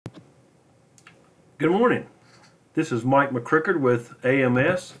Good morning. This is Mike McCrickard with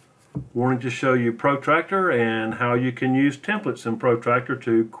AMS, wanting to show you Protractor and how you can use templates in Protractor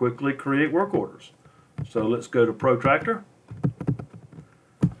to quickly create work orders. So let's go to Protractor.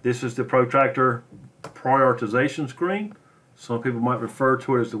 This is the Protractor prioritization screen. Some people might refer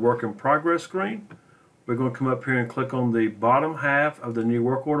to it as the work in progress screen. We're going to come up here and click on the bottom half of the new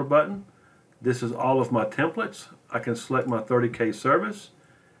work order button. This is all of my templates. I can select my 30K service.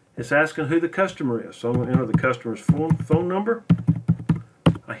 It's asking who the customer is, so I'm going to enter the customer's phone number.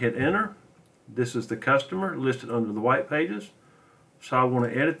 I hit enter. This is the customer listed under the white pages. So I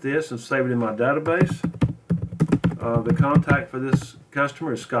want to edit this and save it in my database. The contact for this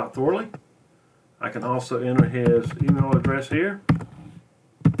customer is Scott Thorley. I can also enter his email address here.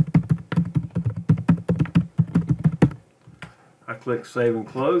 I click save and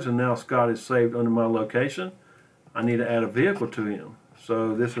close, and now Scott is saved under my location. I need to add a vehicle to him.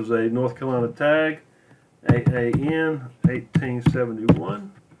 So this is a North Carolina tag, AAN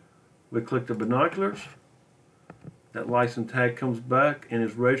 1871. We click the binoculars. That license tag comes back and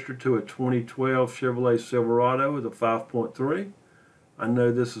is registered to a 2012 Chevrolet Silverado with a 5.3. I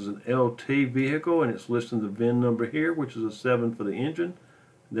know this is an LT vehicle and it's listing the VIN number here, which is a 7 for the engine.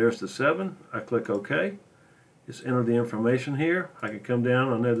 There's the 7. I click OK. It's entered the information here. I can come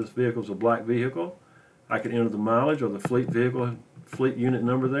down. I know this vehicle is a black vehicle. I can enter the mileage or the fleet unit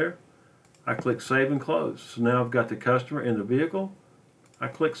number there. I click save and close. So now I've got the customer and the vehicle. I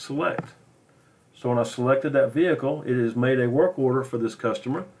click select. So when I selected that vehicle, it has made a work order for this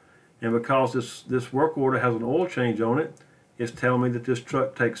customer, and because this work order has an oil change on it, it's telling me that this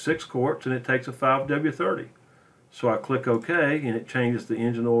truck takes 6 quarts and it takes a 5W30. So I click OK and it changes the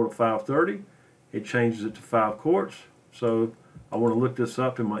engine oil to 530. It changes it to 5 quarts. So I want to look this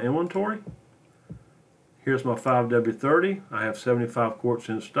up in my inventory. Here's my 5W30. I have 75 quarts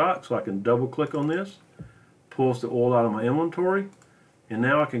in stock, so I can double click on this. Pulls the oil out of my inventory. And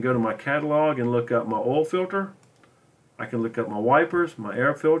now I can go to my catalog and look up my oil filter. I can look up my wipers, my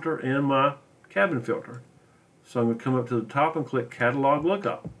air filter, and my cabin filter. So I'm going to come up to the top and click catalog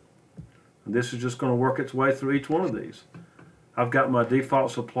lookup. And this is just going to work its way through each one of these. I've got my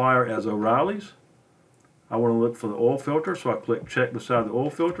default supplier as O'Reilly's. I want to look for the oil filter, so I click check beside the oil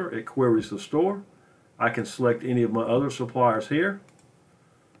filter. It queries the store. I can select any of my other suppliers here.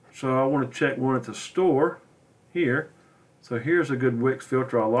 So I want to check one at the store here. So here's a good Wix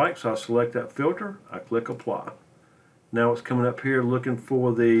filter I like, so I select that filter. I click apply. Now it's coming up here looking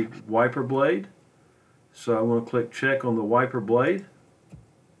for the wiper blade. So I'm going to click check on the wiper blade,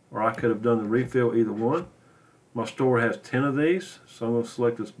 or I could have done the refill, either one. My store has 10 of these, so I'm going to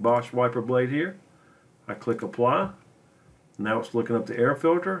select this Bosch wiper blade here. I click apply. Now it's looking up the air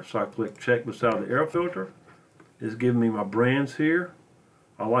filter, so I click check beside the air filter. It's giving me my brands here.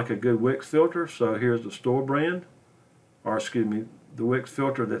 I like a good Wix filter, so here's the store brand, or excuse me, the Wix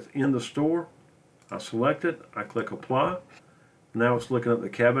filter that's in the store. I select it, I click apply. Now it's looking up the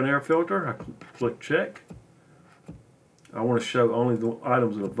cabin air filter. I click check. I want to show only the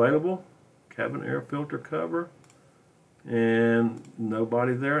items that are available. Cabin air filter cover. And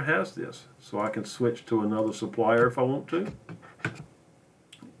nobody there has this, so I can switch to another supplier if I want to.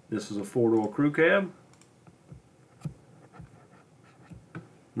 This is a 4-door crew cab.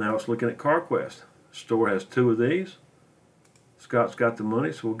 Now it's looking at CarQuest. Store has 2 of these. Scott's got the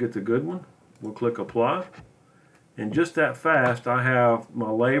money, so we'll get the good one. We'll click apply, and just that fast I have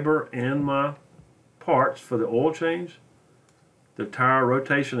my labor and my parts for the oil change, the tire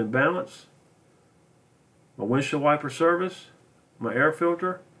rotation and balance, my windshield wiper service, my air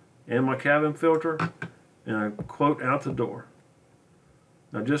filter, and my cabin filter, and a quote out the door.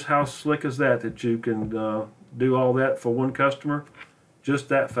 Now just how slick is that you can do all that for one customer just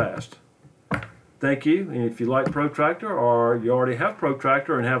that fast. Thank you, and if you like Protractor or you already have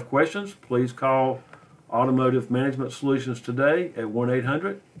Protractor and have questions, please call Automotive Management Solutions today at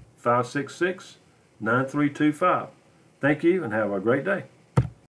 1-800-566-9325. Thank you and have a great day.